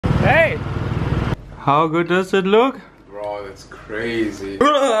How good does it look? Bro, that's crazy.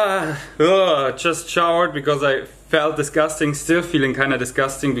 Just showered because I felt disgusting. Still feeling kind of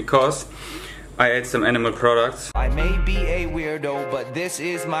disgusting because I ate some animal products. I may be a weirdo, but this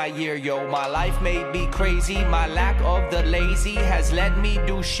is my year, yo. My life may be crazy. My lack of the lazy has let me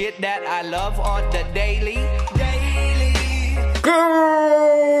do shit that I love on the daily.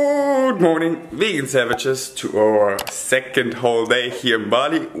 Good morning, vegan savages, to our second whole day here in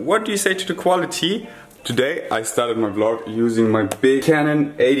Bali. What do you say to the quality? Today I started my vlog using my big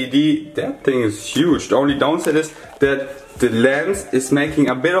Canon 80D. That thing is huge. The only downside is that the lens is making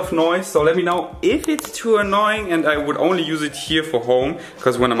a bit of noise, so let me know if it's too annoying, and I would only use it here for home,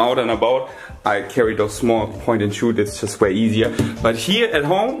 because when I'm out and about I carry those small point and shoot, it's just way easier. But here at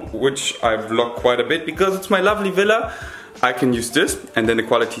home, which I vlog quite a bit because it's my lovely villa, I can use this and then the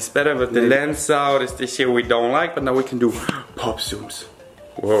quality is better, but the lens out is this here we don't like, but now we can do pop zooms.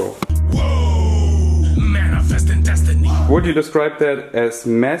 Whoa. Manifesting destiny. Would you describe that as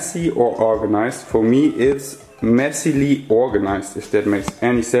messy or organized? For me it's messily organized, if that makes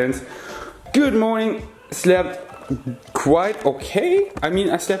any sense. Good morning. Slept quite okay. I mean,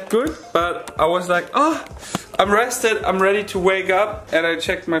 I slept good, but I was like, oh, I'm rested, I'm ready to wake up, and I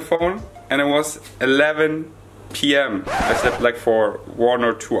checked my phone and it was 11 PM. I slept like for 1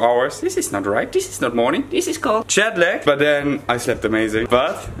 or 2 hours. This is not right, this is not morning, this is called jet lag. But then I slept amazing.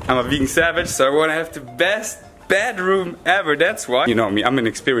 But I'm a vegan savage, so I wanna have the best bedroom ever. That's why, you know me, I'm an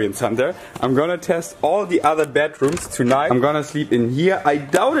experienced hunter. I'm gonna test all the other bedrooms tonight. I'm gonna sleep in here. I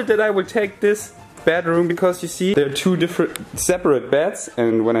doubted that I would take this bedroom because you see there are two different separate beds,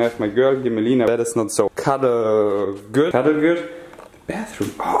 and when I have my girl here, Melina, that is not so cuddle good.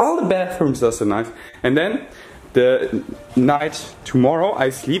 Bathroom, all the bathrooms are so nice. And then the night tomorrow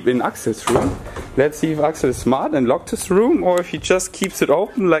I sleep in Axel's room. Let's see if Axel is smart and locked his room, or if he just keeps it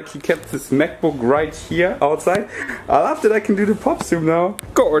open like he kept his MacBook right here outside. I love that I can do the pop zoom now.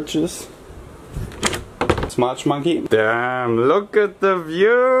 Gorgeous. Smart monkey. Damn, look at the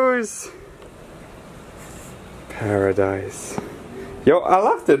views. Paradise. Yo, I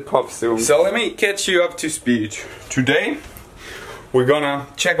love that pop zoom. So let me catch you up to speed. Today we're gonna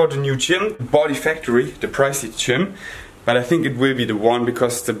check out the new gym, Body Factory, the pricey gym. But I think it will be the one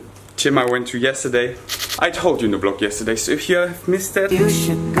because the gym I went to yesterday, I told you in the vlog yesterday, so if you have missed that, you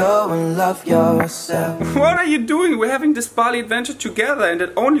should go and love yourself. What are you doing? We're having this Bali adventure together, and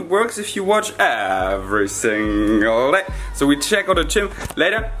it only works if you watch every single day. So we check out the gym.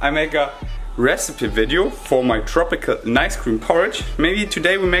 Later I make a recipe video for my tropical ice cream porridge. Maybe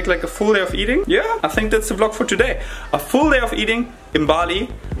today we make like a full day of eating. Yeah, I think that's the vlog for today. A full day of eating in Bali.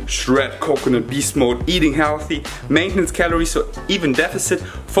 Shred coconut, beast mode, eating healthy, maintenance calories, so even deficit,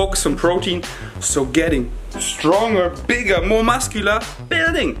 focus on protein, so getting stronger, bigger, more muscular,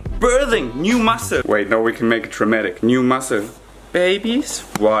 birthing new muscle. Wait, now we can make it dramatic. New muscle babies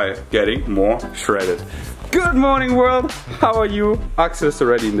while getting more shredded. Good morning world, how are you? Axel is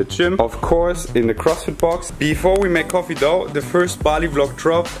already in the gym, of course in the CrossFit box. Before we make coffee though, the first Bali vlog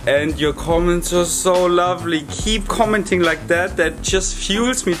dropped and your comments are so lovely. Keep commenting like that, that just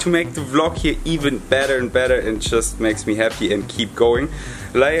fuels me to make the vlog here even better and better, and just makes me happy and keep going.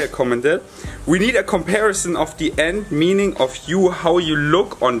 Laia commented, we need a comparison of the end, meaning of you, how you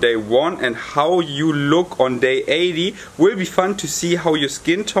look on day 1 and how you look on day 80. Will be fun to see how your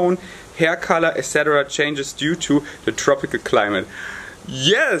skin tone, hair color, etc. changes due to the tropical climate.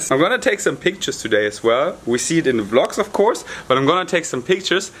 Yes! I'm gonna take some pictures today as well. We see it in the vlogs of course, but I'm gonna take some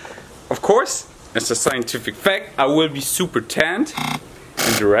pictures. Of course, it's a scientific fact, I will be super tanned,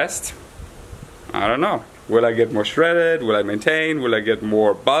 and the rest, I don't know. Will I get more shredded? Will I maintain? Will I get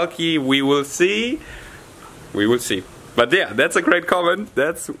more bulky? We will see. We will see. But yeah, that's a great comment.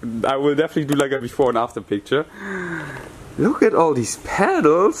 I will definitely do like a before and after picture. Look at all these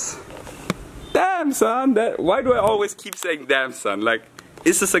pedals. Damn son, why do I always keep saying damn son? Like,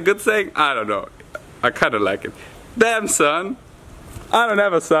 is this a good thing? I don't know. I kinda like it. Damn son. I don't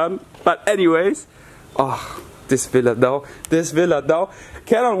have a son. But anyways, oh, this villa though.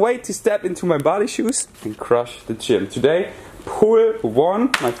 Cannot wait to step into my Bali shoes and crush the gym. Today, pull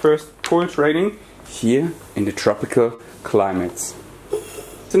 1, my first pull training here in the tropical climates.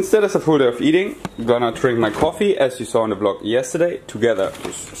 Instead of a full day of eating, I'm gonna drink my coffee, as you saw in the vlog yesterday, together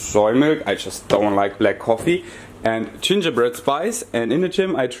with soy milk. I just don't like black coffee, and gingerbread spice. And in the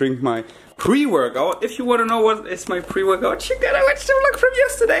gym I drink my pre-workout. If you want to know what is my pre-workout, you gotta watch the vlog from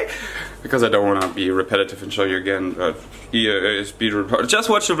yesterday, because I don't want to be repetitive and show you again. Just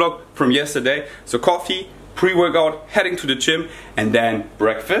watch the vlog from yesterday. So coffee, pre-workout, heading to the gym, and then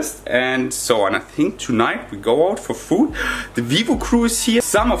breakfast and so on. I think tonight we go out for food. The Vivo crew is here,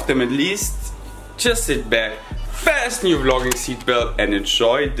 some of them at least just sit back, fasten your vlogging seatbelt and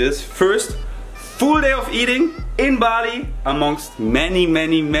enjoy this first full day of eating in Bali amongst many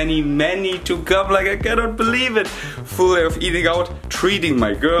to come. Like, I cannot believe it. Full day of eating out, treating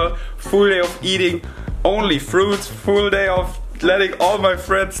my girl, full day of eating only fruits, full day of letting all my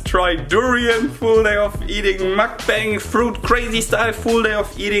friends try durian, full day of eating mukbang, fruit crazy style, full day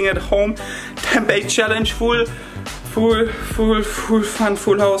of eating at home, tempeh challenge, full fun,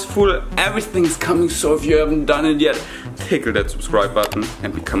 full house, full everything's coming. So if you haven't done it yet, tickle that subscribe button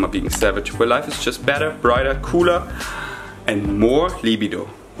and become a being savage where life is just better, brighter, cooler and more libido.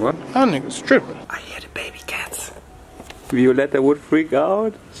 What? That nigga's tripping. I hear the baby cats. Violetta would freak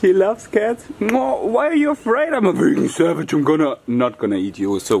out. She loves cats. No, why are you afraid? I'm a vegan savage. I'm not gonna eat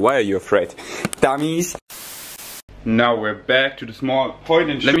you. So why are you afraid? Dummies. Now we're back to the small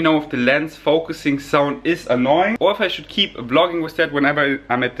point and let me know if the lens focusing sound is annoying or if I should keep vlogging with that whenever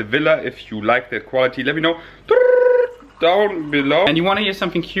I'm at the villa. If you like that quality, let me know down below. And you wanna hear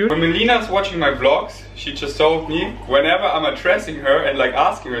something cute? When Melina's watching my vlogs, she just told me whenever I'm addressing her and like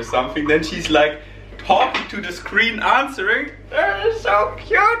asking her something, then she's like talking to the screen, answering. That is so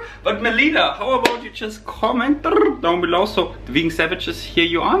cute. But Melina, how about you just comment down below so the vegan savages hear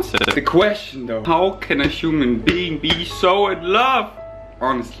your answer? The question though, how can a human being be so in love?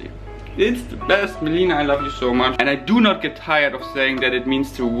 Honestly, it's the best. Melina, I love you so much. And I do not get tired of saying that it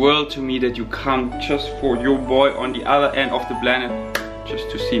means the world to me that you come just for your boy on the other end of the planet, just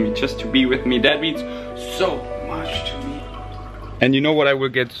to see me, just to be with me. That means so much to me. And you know what I will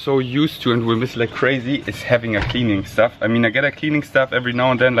get so used to and will miss like crazy is having a cleaning stuff. I mean, I get a cleaning stuff every now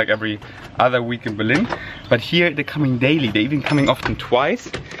and then, like every other week in Berlin. But here they're coming daily, they're even coming often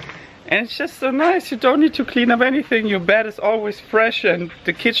twice. And it's just so nice, you don't need to clean up anything. Your bed is always fresh and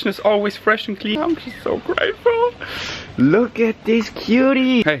the kitchen is always fresh and clean. I'm just so grateful. Look at this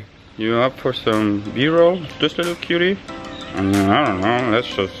cutie. Hey, you up for some B-roll? This little cutie? I don't know, let's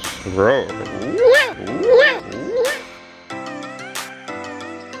just roll.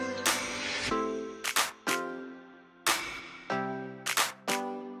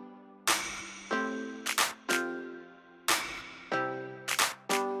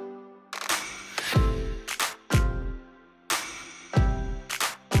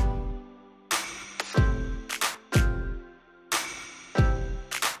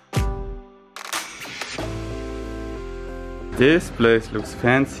 This place looks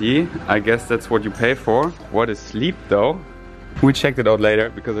fancy. I guess that's what you pay for. What is sleep though? We checked it out later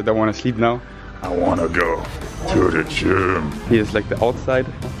because I don't want to sleep now. I wanna go to the gym. Here's like the outside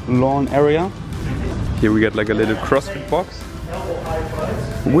lawn area. Here we got like a little CrossFit box.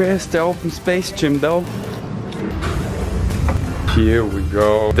 Where's the open space gym though? Here we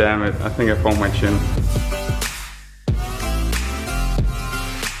go. Damn it, I think I found my gym.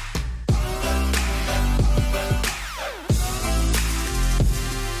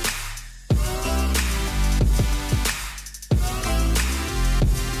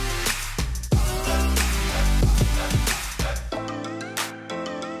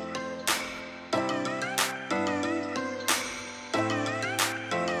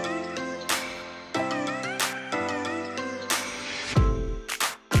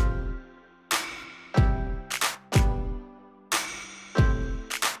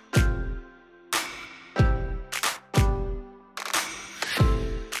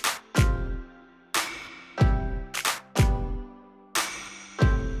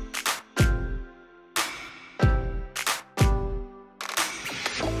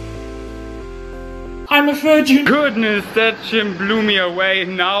 I'm a virgin. Goodness, that gym blew me away.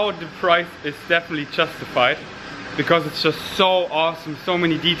 Now the price is definitely justified because it's just so awesome. So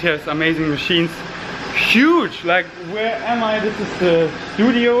many details, amazing machines. Huge, like where am I? This is the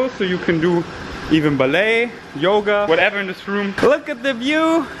studio, so you can do even ballet, yoga, whatever in this room. Look at the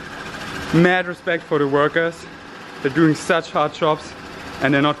view. Mad respect for the workers. They're doing such hard jobs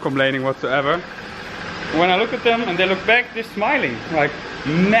and they're not complaining whatsoever. When I look at them and they look back, they're smiling. Like,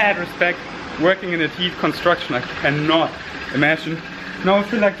 mad respect. Working in a heat construction, I cannot imagine. Now I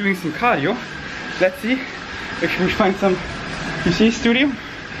feel like doing some cardio. Let's see if we find some, you see, studio?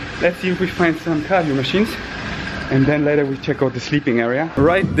 Let's see if we find some cardio machines. And then later we check out the sleeping area.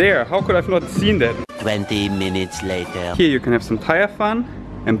 Right there, how could I have not seen that? 20 minutes later. Here you can have some tire fun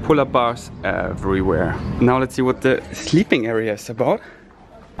and pull-up bars everywhere. Now let's see what the sleeping area is about.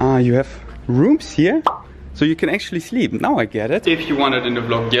 You have rooms here. So you can actually sleep. Now I get it. If you wanted in the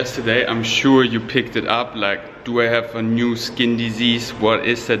vlog yesterday, I'm sure you picked it up. Like, Do I have a new skin disease? What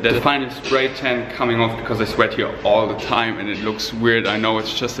is that? That's the final spray tan coming off because I sweat here all the time and it looks weird. I know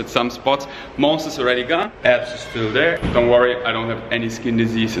it's just at some spots. Most is already gone. Abs is still there. Don't worry, I don't have any skin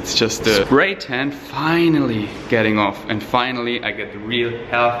disease. It's just the spray tan finally getting off. And finally I get the real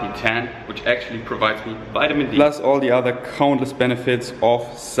healthy tan, which actually provides me vitamin D. Plus all the other countless benefits of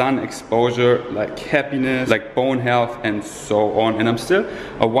sun exposure, like happiness, like bone health and so on. And I'm still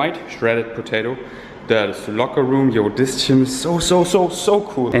a white shredded potato. That is the locker room. Yo, this gym is so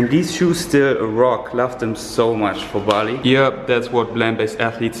cool. And these shoes still rock. Love them so much for Bali. Yep, that's what plant-based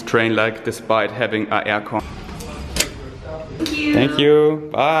athletes train like, despite having a aircon. Thank you. Thank you.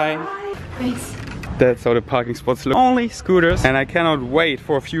 Bye. Bye. Thanks. That's how the parking spots look. Only scooters. And I cannot wait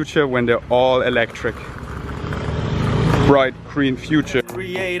for a future when they're all electric. Bright green future.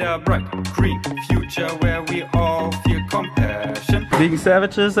 Create a bright green future where we all feel compassion. Vegan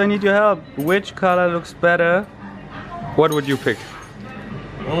savages, I need your help. Which color looks better? What would you pick?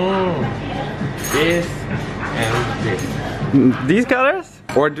 This and this. These colors?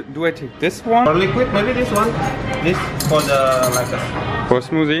 Or do I take this one? For liquid, maybe this one. This for the like a For a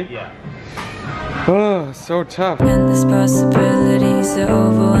smoothie? yeah. Oh, so tough. Endless possibilities are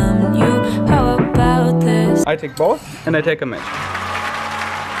overwhelming you. How about this? I take both and I take a match.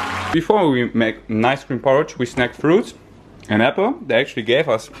 Before we make nice green porridge, we snack fruits. An apple. They actually gave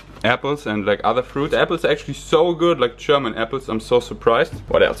us apples and like other fruits. The apples are actually so good, like German apples. I'm so surprised.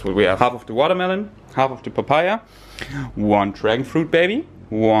 What else would we have? Half of the watermelon, half of the papaya, one dragon fruit baby,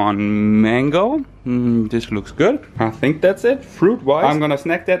 one mango. This looks good. I think that's it. Fruit wise, I'm gonna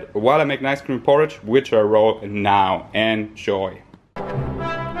snack that while I make nice green porridge, which I roll now. Enjoy.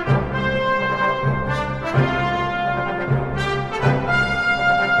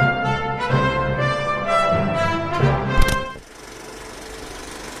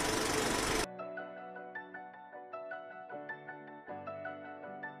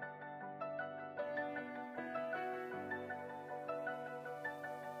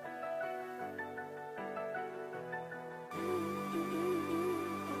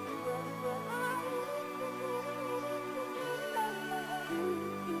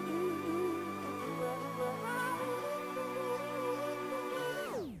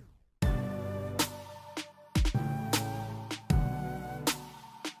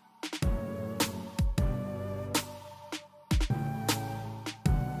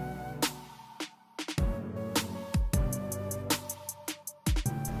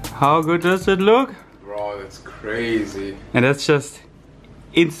 How good does it look? Bro, that's crazy. And that's just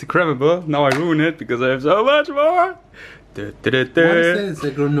Instagrammable. Now I ruin it because I have so much more. What is that? Is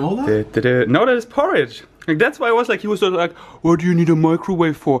that granola? No, that is porridge. Like, that's why I was like, he was sort of like, what do you need a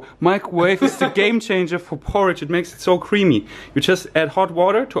microwave for? Microwave is the game changer for porridge. It makes it so creamy. You just add hot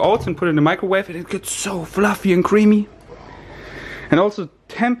water to oats and put it in the microwave and it gets so fluffy and creamy. And also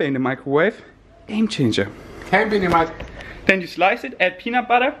tempeh in the microwave, game changer. Tempeh in the microwave. Then you slice it, add peanut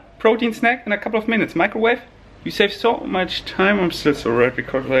butter, protein snack in a couple of minutes. Microwave, you save so much time. I'm still so red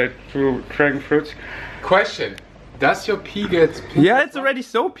because I threw dragon fruits. Question. Does your pee get pink? Yeah, it's already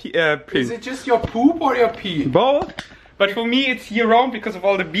so pink. Is it just your poop or your pee? Both. But for me it's year round because of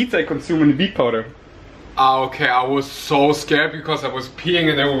all the beets I consume in the beet powder. Ah, okay. I was so scared because I was peeing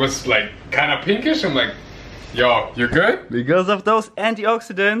and it was like kind of pinkish. I'm like, yo, you good? Because of those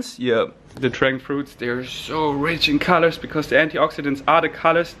antioxidants. Yeah. The dragon fruits, they're so rich in colors because the antioxidants are the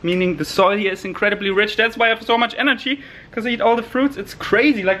colors, meaning the soil here is incredibly rich. That's why I have so much energy, because I eat all the fruits. It's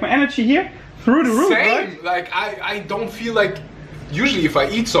crazy, like my energy here through the roof. Same. Right? Like I don't feel like, usually if I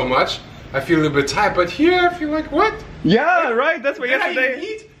eat so much, I feel a little bit tired, but here I feel like, what? Yeah, right, that's why Did I yesterday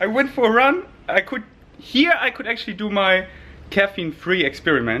eat? I went for a run. I could actually do my caffeine-free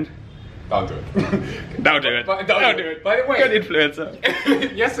experiment. Don't do it. Don't do it. Don't do it. By the way, good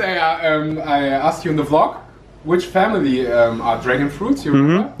influencer. yesterday I asked you in the vlog which family are dragon fruits. You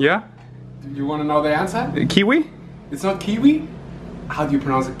remember? Yeah. Do you want to know the answer? Kiwi? It's not kiwi. How do you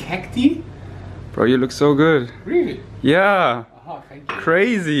pronounce it? Cacti? Bro, you look so good. Really? Yeah. Oh, thank you.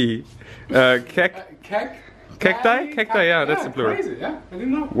 Crazy. Cacti? Cacti, yeah, that's the plural. Crazy, yeah. I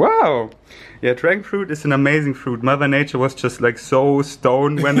didn't know. Wow. Yeah, dragon fruit is an amazing fruit. Mother Nature was just like so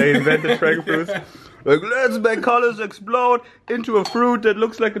stoned when they invented dragon fruits. Like, let's make colors explode into a fruit that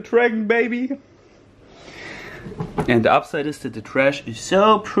looks like a dragon baby. And the upside is that the trash is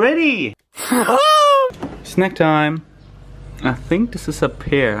so pretty. Snack time. I think this is a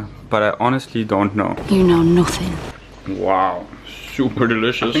pear, but I honestly don't know. You know nothing. Wow, super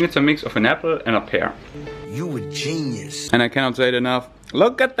delicious. I think it's a mix of an apple and a pear. You a genius. And I cannot say it enough.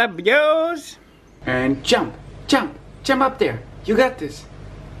 Look at the views! And jump, jump, jump up there. You got this.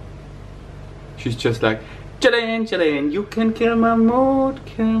 She's just like, Chillin', chillin', you can kill my mood,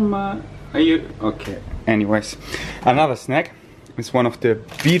 kill my... Are you... Okay. Anyways, another snack is one of the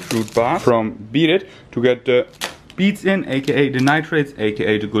beetroot bars from Beat It to get the beets in, aka the nitrates,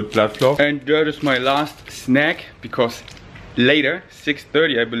 aka the good blood flow. And that is my last snack, because later,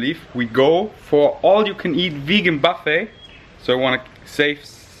 6:30 I believe, we go for all you can eat vegan buffet. So I want to save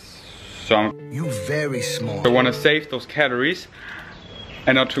some. You very smart. I want to save those calories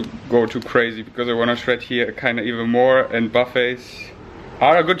and not to go too crazy, because I want to shred here kind of even more. And buffets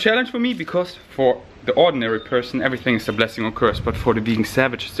are a good challenge for me, because for the ordinary person everything is a blessing or curse, but for the vegan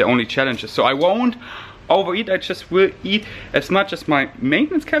savage it's the only challenges. So I won't overeat, I just will eat as much as my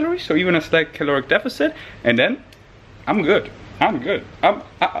maintenance calories, so even a slight caloric deficit, and then I'm good. I'm good.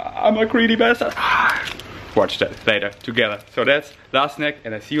 I'm a greedy bastard. Watch that later together. So that's last snack,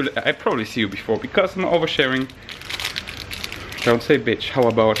 and I probably see you before, because I'm oversharing. Don't say bitch. How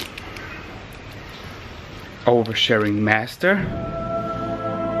about oversharing master?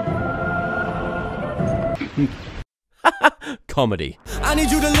 Comedy. I need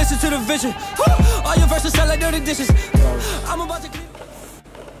you to listen to the vision. All your verses sound like dirty dishes. I'm about to clean.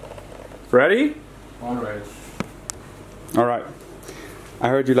 Ready? Alright. Alright. I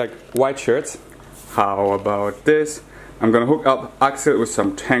heard you like white shirts. How about this? I'm gonna hook up Axel with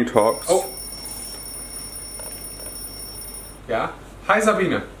some tank tops. Oh. Yeah? Hi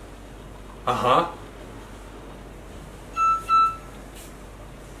Sabine. Uh-huh.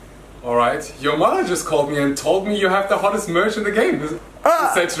 Alright, your mother just called me and told me you have the hottest merch in the game. Is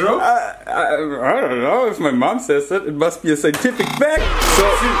that true? I don't know if my mom says it. It must be a scientific fact. So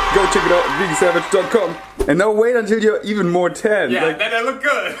go check it out at vegansavage.com. And now wait until you're even more tan. Yeah, like, then I look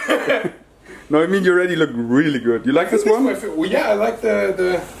good. No, I mean you already look really good. You like this one? Well, yeah, I like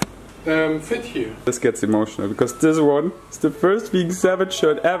the fit here. This gets emotional, because this one is the first Vegan Savage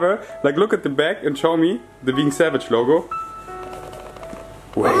shirt ever. Like, look at the back and show me the Vegan Savage logo.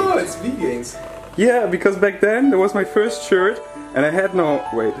 Wait. Oh, it's vegans. Yeah, because back then there was my first shirt and I had no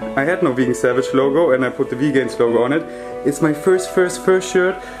Vegan Savage logo, and I put the Vegans logo on it. It's my first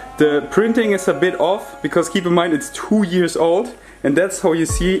shirt. The printing is a bit off, because keep in mind it's 2 years old, and that's how you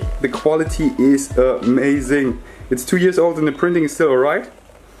see the quality is amazing. It's 2 years old and the printing is still alright.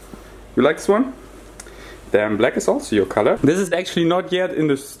 You like this one? Damn, black is also your color. This is actually not yet in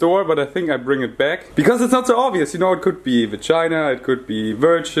the store, but I think I bring it back, because it's not so obvious. You know, it could be Vagina, it could be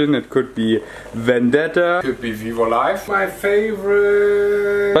Virgin, it could be Vendetta. Could be Vivo Life. My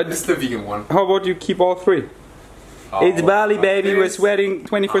favorite is the vegan one. How about you keep all three? It's Bali, baby, we're sweating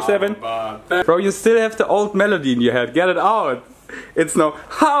 24/7. Bro, you still have the old melody in your head, get it out. It's no,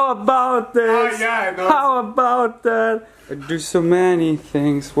 how about this? Oh, yeah, how about that? I do so many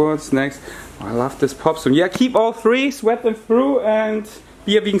things, what's next? Oh, I love this pop song. Yeah, keep all three, sweat them through, and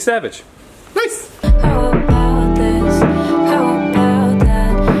be a vegan savage. Nice! How about this? How about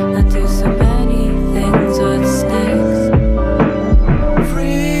that? I do so many things, what's next?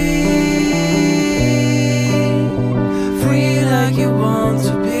 Free like you want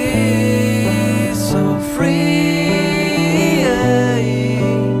to be, so free.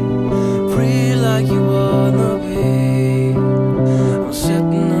 Free like you wanna be. I'm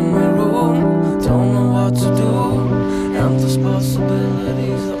sitting in my room, don't know what to do. Endless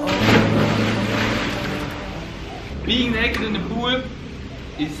possibilities are all. Being naked in the pool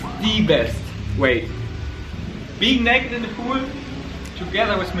is the best. Wait. Being naked in the pool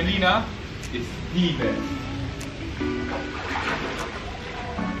together with Melina is the best.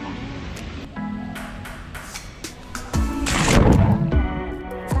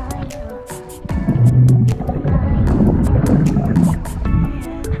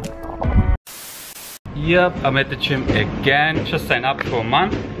 Yep, I'm at the gym again. Just signed up for a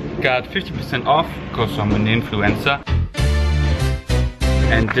month. Got 50% off because I'm an influencer.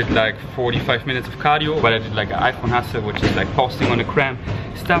 And did like 45 minutes of cardio, but I did like an iPhone hustle, which is like posting on the gram,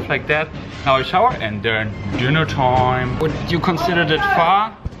 stuff like that. Now I shower and then dinner time. Would you consider that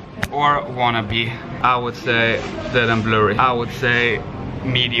far or wannabe? I would say that I'm blurry. I would say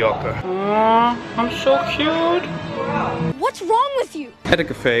mediocre. Aww, I'm so cute. What's wrong with you? At a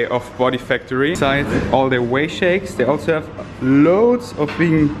cafe of Body Factory, besides all their whey shakes, they also have loads of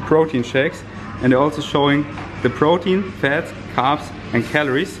vegan protein shakes, and they're also showing the protein, fats, carbs and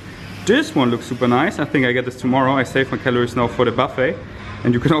calories. This one looks super nice. I think I get this tomorrow. I save my calories now for the buffet.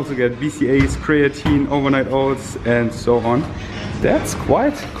 And you can also get BCAAs, creatine, overnight oats and so on. That's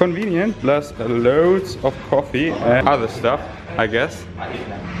quite convenient, plus loads of coffee and other stuff, I guess.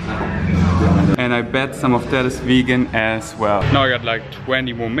 and I bet some of that is vegan as well. Now I got like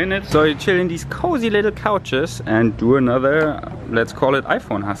 20 more minutes. So you chill in these cozy little couches and do another, let's call it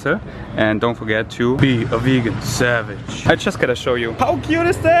iPhone hustle. And don't forget to be a vegan savage. I just gotta show you. How cute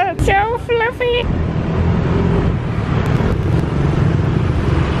is that? So fluffy.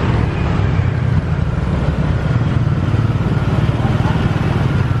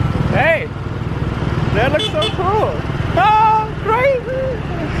 Hey, that looks so cool. Oh, crazy.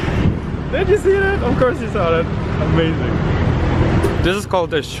 Did you see that? Of course you saw that. Amazing. This is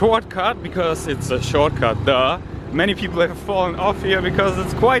called a shortcut because it's a shortcut, duh. Many people have fallen off here because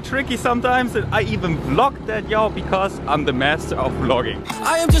it's quite tricky sometimes, and I even vlog that, y'all, because I'm the master of vlogging.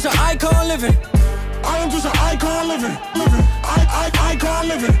 I am just an icon living. I am just an icon living. Icon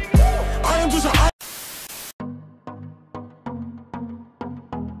living. I am just an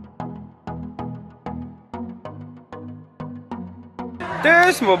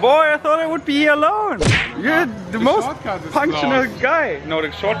There's my boy, I thought I would be here alone. You're the most functional guy. No,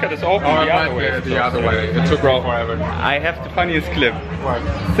 the shortcut is open the other way. The other way. It took forever. I have the funniest clip. What?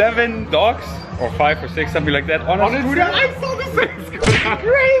 7 dogs, or 5 or 6, something like that, on a scooter. I saw the scooter.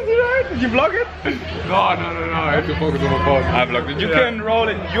 Crazy, right? Did you vlog it? No. I have to focus on my phone. I vlogged it. You can roll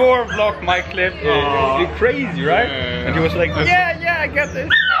in your vlog my clip. You're crazy, right? Yeah. And he was like, yeah, I got this.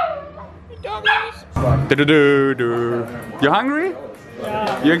 You hungry?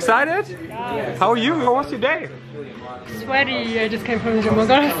 Yeah. You excited? Yeah. How are you? How was your day? Sweaty. I just came from the gym. Oh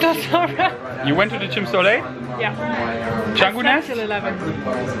god, I'm so sorry. You went to the gym so late? Yeah. Canggu Nest? Till 11.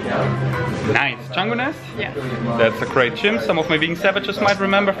 Nice. Canggu Nest? Yeah. That's a great gym. Some of my vegan savages might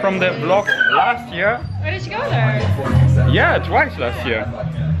remember from the vlog last year. Where did you go there? Yeah, twice last year.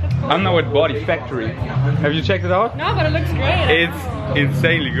 I'm now at Body Factory. Have you checked it out? No, but it looks great. It's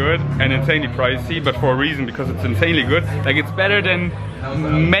insanely good and insanely pricey, but for a reason, because it's insanely good. Like, it's better than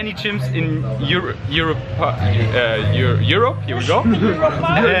many gyms in Europe. Here we go.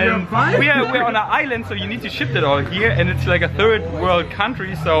 And we're on an island, so you need to ship it all here, and it's like a third world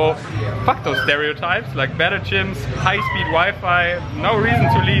country, so fuck those stereotypes. Like, better gyms, high-speed Wi-Fi, no reason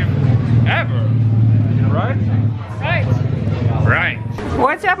to leave ever. Right? Right. Right.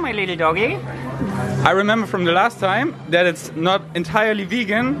 What's up, my little doggy? I remember from the last time that it's not entirely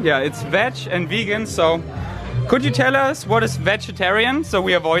vegan. Yeah, it's veg and vegan, so could you tell us what is vegetarian, so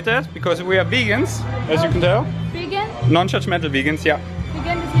we avoid that, because we are vegans, as you can tell. Vegan? Non-judgmental vegans, yeah.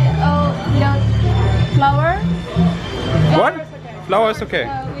 Vegan is without flour. What? Flour is okay.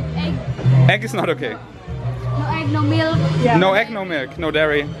 With egg. Egg is not okay. No egg, no milk. Yeah. No egg, no milk, no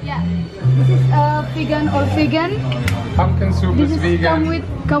dairy. Yeah. This is vegan or vegan. Pumpkin soup This is is vegan.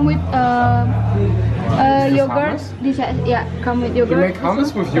 come with yogurt. Hummus? This yeah, come with yogurt. You make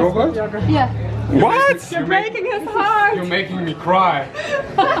hummus with yogurt? Yeah. What? You're breaking his heart. You're making me cry.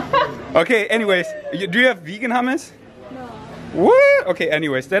 Okay, anyways, do you have vegan hummus? No. What? Okay,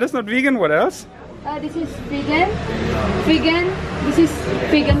 anyways, that is not vegan, what else? This is vegan. Vegan. This is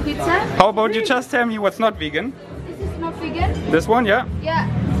vegan pizza. How about you just tell me what's not vegan? This is not vegan. This one, yeah? Yeah,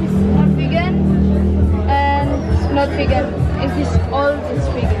 this is not vegan. And not vegan. Is this all is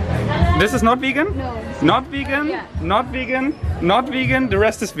vegan? This is not vegan? No. Not vegan? Yeah. Not vegan? Not vegan? The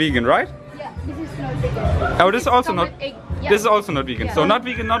rest is vegan, right? Yeah, this is not vegan. Oh, this is also Come not. with egg. Yeah. This is also not vegan. Yeah. So not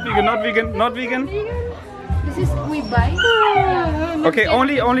vegan, not vegan, not vegan, not vegan. This is we buy. Yeah. Okay,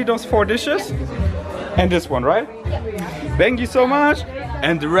 only those 4 dishes. And this one, right? Yeah. Thank you so much.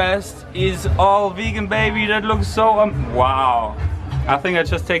 And the rest is all vegan, baby. That looks so wow. I think I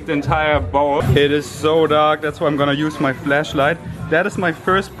just take the entire bowl. It is so dark, that's why I'm gonna use my flashlight. That is my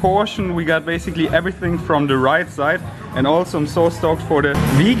first portion. We got basically everything from the right side. And also I'm so stoked for the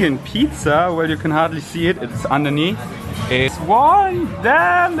vegan pizza. Well, you can hardly see it, it's underneath. It's one.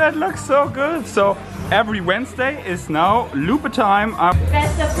 Damn, that looks so good. So every Wednesday is now Lupe time.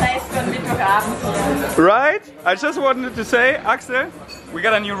 Bester place for Mittwochabend. Right? I just wanted to say, Axel, we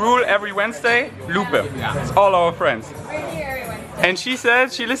got a new rule every Wednesday, Lupe. It's all our friends. We're here every Wednesday. And she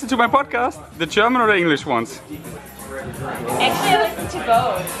said she listened to my podcast, the German or the English ones. Actually, I listen to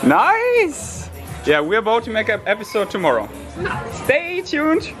both. Nice! Yeah, we're about to make an episode tomorrow. Stay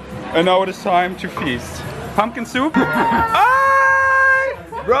tuned! And now it is time to feast. Pumpkin soup. Hi!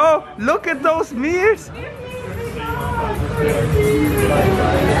 Bro, look at those meals!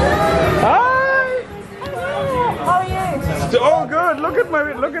 Hi! How are you? So good!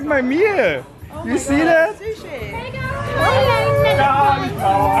 Look at my meal! You see that? So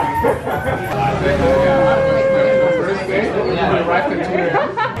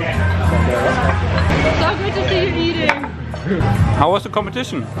good to see you eating. How was the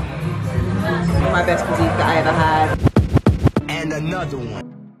competition? My best physique that I ever had. And another one.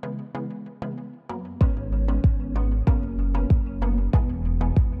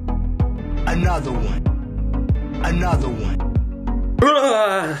 another one. Another one.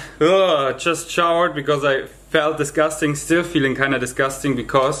 Just showered because I felt disgusting, still feeling kind of disgusting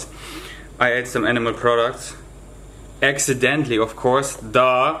because I ate some animal products. Accidentally, of course,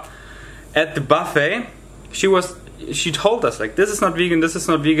 duh. At the buffet, she told us like, this is not vegan, this is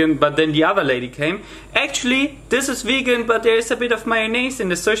not vegan, but then the other lady came. Actually, this is vegan, but there is a bit of mayonnaise in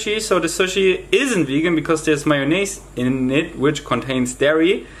the sushi, so the sushi isn't vegan because there's mayonnaise in it, which contains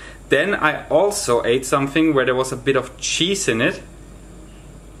dairy. Then I also ate something where there was a bit of cheese in it,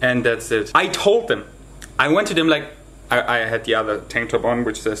 and that's it. I told them, I went to them like, I had the other tank top on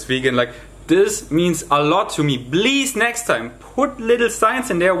which says vegan, like, this means a lot to me. Please next time put little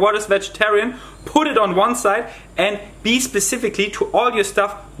signs in there, what is vegetarian, put it on one side and be specifically to all your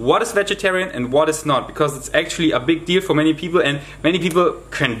stuff what is vegetarian and what is not, because it's actually a big deal for many people and many people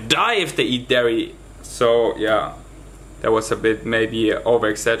can die if they eat dairy. So yeah, that was a bit maybe over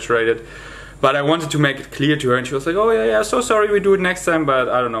exaggerated, but I wanted to make it clear to her and she was like, oh yeah, so sorry, we do it next time, but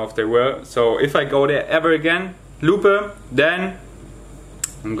I don't know if they were. So if I go there ever again, Lupe, then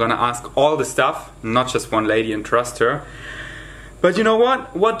I'm gonna ask all the stuff, not just one lady, and trust her. But you know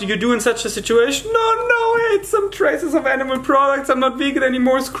what? What do you do in such a situation? No, I ate some traces of animal products, I'm not vegan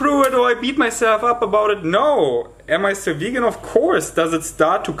anymore, screw it, or I beat myself up about it. No! Am I still vegan? Of course. Does it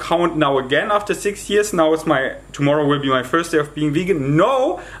start to count now again after 6 years? Now it's tomorrow will be my first day of being vegan.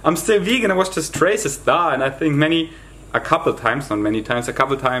 No! I'm still vegan, I was just traces, and I think a couple times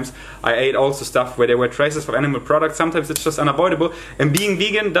I ate also stuff where there were traces of animal products. Sometimes it's just unavoidable, and being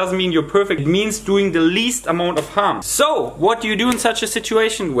vegan doesn't mean you're perfect, it means doing the least amount of harm. So what do you do in such a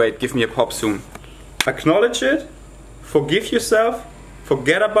situation? Wait, give me a pop zoom. Acknowledge it, forgive yourself,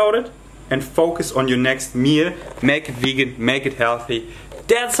 forget about it, and focus on your next meal. Make it vegan, make it healthy.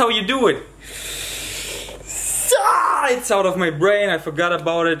 That's how you do it. It's out of my brain, I forgot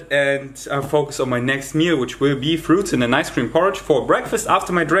about it, and I focus on my next meal, which will be fruits and an ice cream porridge for breakfast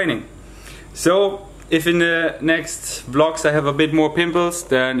after my training. So if in the next vlogs I have a bit more pimples,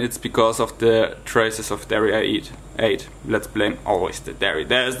 then it's because of the traces of dairy I ate. Let's blame always the dairy.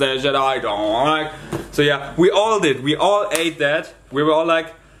 There's the shit I don't like. So yeah, we all did. We all ate that. We were all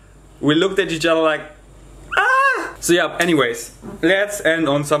like, we looked at each other like, ah! So yeah, anyways, let's end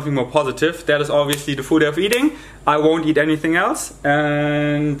on something more positive. That is obviously the food of eating. I won't eat anything else.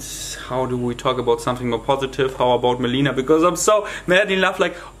 And how do we talk about something more positive? How about Melina? Because I'm so madly in love,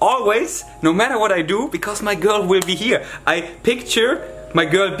 like always, no matter what I do, because my girl will be here. I picture my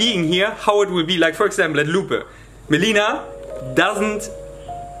girl being here, how it will be. Like for example at Lupe. Melina doesn't,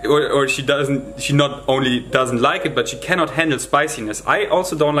 or she not only doesn't like it, but she cannot handle spiciness. I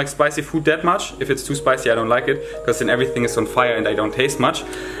also don't like spicy food that much. If it's too spicy, I don't like it, because then everything is on fire and I don't taste much.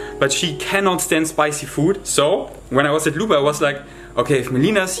 But she cannot stand spicy food. So when I was at Lupe, I was like, okay, if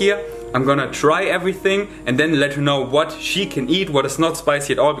Melina's here, I'm gonna try everything and then let her know what she can eat, what is not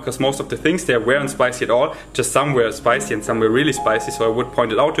spicy at all, because most of the things there weren't spicy at all. Just some were spicy and some were really spicy, so I would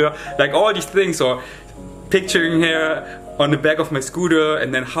point it out to her. Like all these things, or picturing her on the back of my scooter,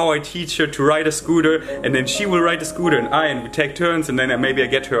 and then how I teach her to ride a scooter, and then she will ride the scooter and we take turns, and then maybe I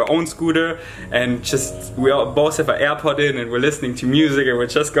get her own scooter, and just we all both have an AirPod in and we're listening to music and we're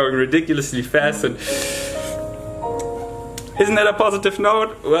just going ridiculously fast. And isn't that a positive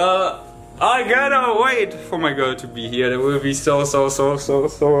note? Well, I gotta wait for my girl to be here. That will be so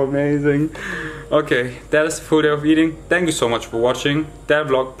amazing. Okay, that is the food of eating. Thank you so much for watching. That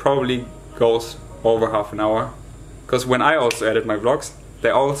vlog probably goes over half an hour. Because when I also edit my vlogs, they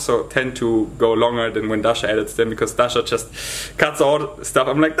also tend to go longer than when Dasha edits them, because Dasha just cuts out stuff.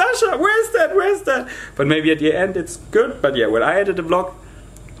 I'm like, Dasha, where's that? But maybe at the end it's good. But yeah, when I edit the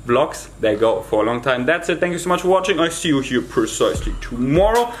vlogs, they go for a long time. That's it. Thank you so much for watching. I see you here precisely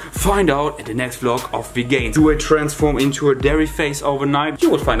tomorrow. Find out in the next vlog of Vegan. Do I transform into a dairy face overnight? You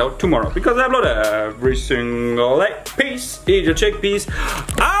will find out tomorrow, because I upload every single day. Peace. Eat your chickpeas.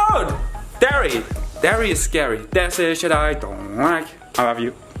 Out! Dairy! Dairy is scary. That's a shit I don't like. I love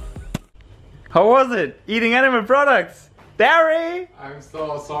you. How was it? Eating animal products? Dairy! I'm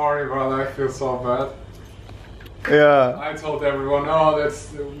so sorry, but I feel so bad. Yeah. I told everyone, oh,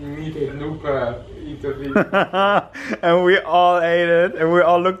 that's meat at Lupe. Eat the meat. And we all ate it, and we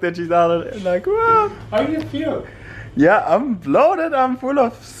all looked at each other and like, well. How do you feel? Yeah, I'm bloated. I'm full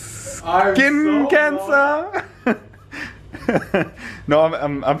of skin cancer. No,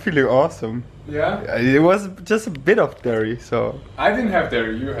 I'm feeling awesome. Yeah? It was just a bit of dairy, so. I didn't have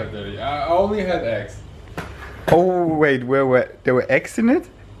dairy, you had dairy. I only had eggs. Oh wait, there were eggs in it?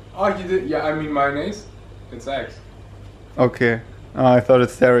 Oh, you did? Yeah, I mean mayonnaise. It's eggs. Okay. Oh, I thought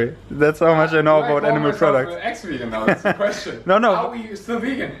it's Terry. That's how much I know about animal products. Ex-vegan now, that's the question. No. Are we still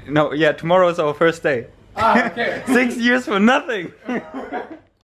vegan? No, yeah, tomorrow is our first day. Ah, okay. 6 years for nothing.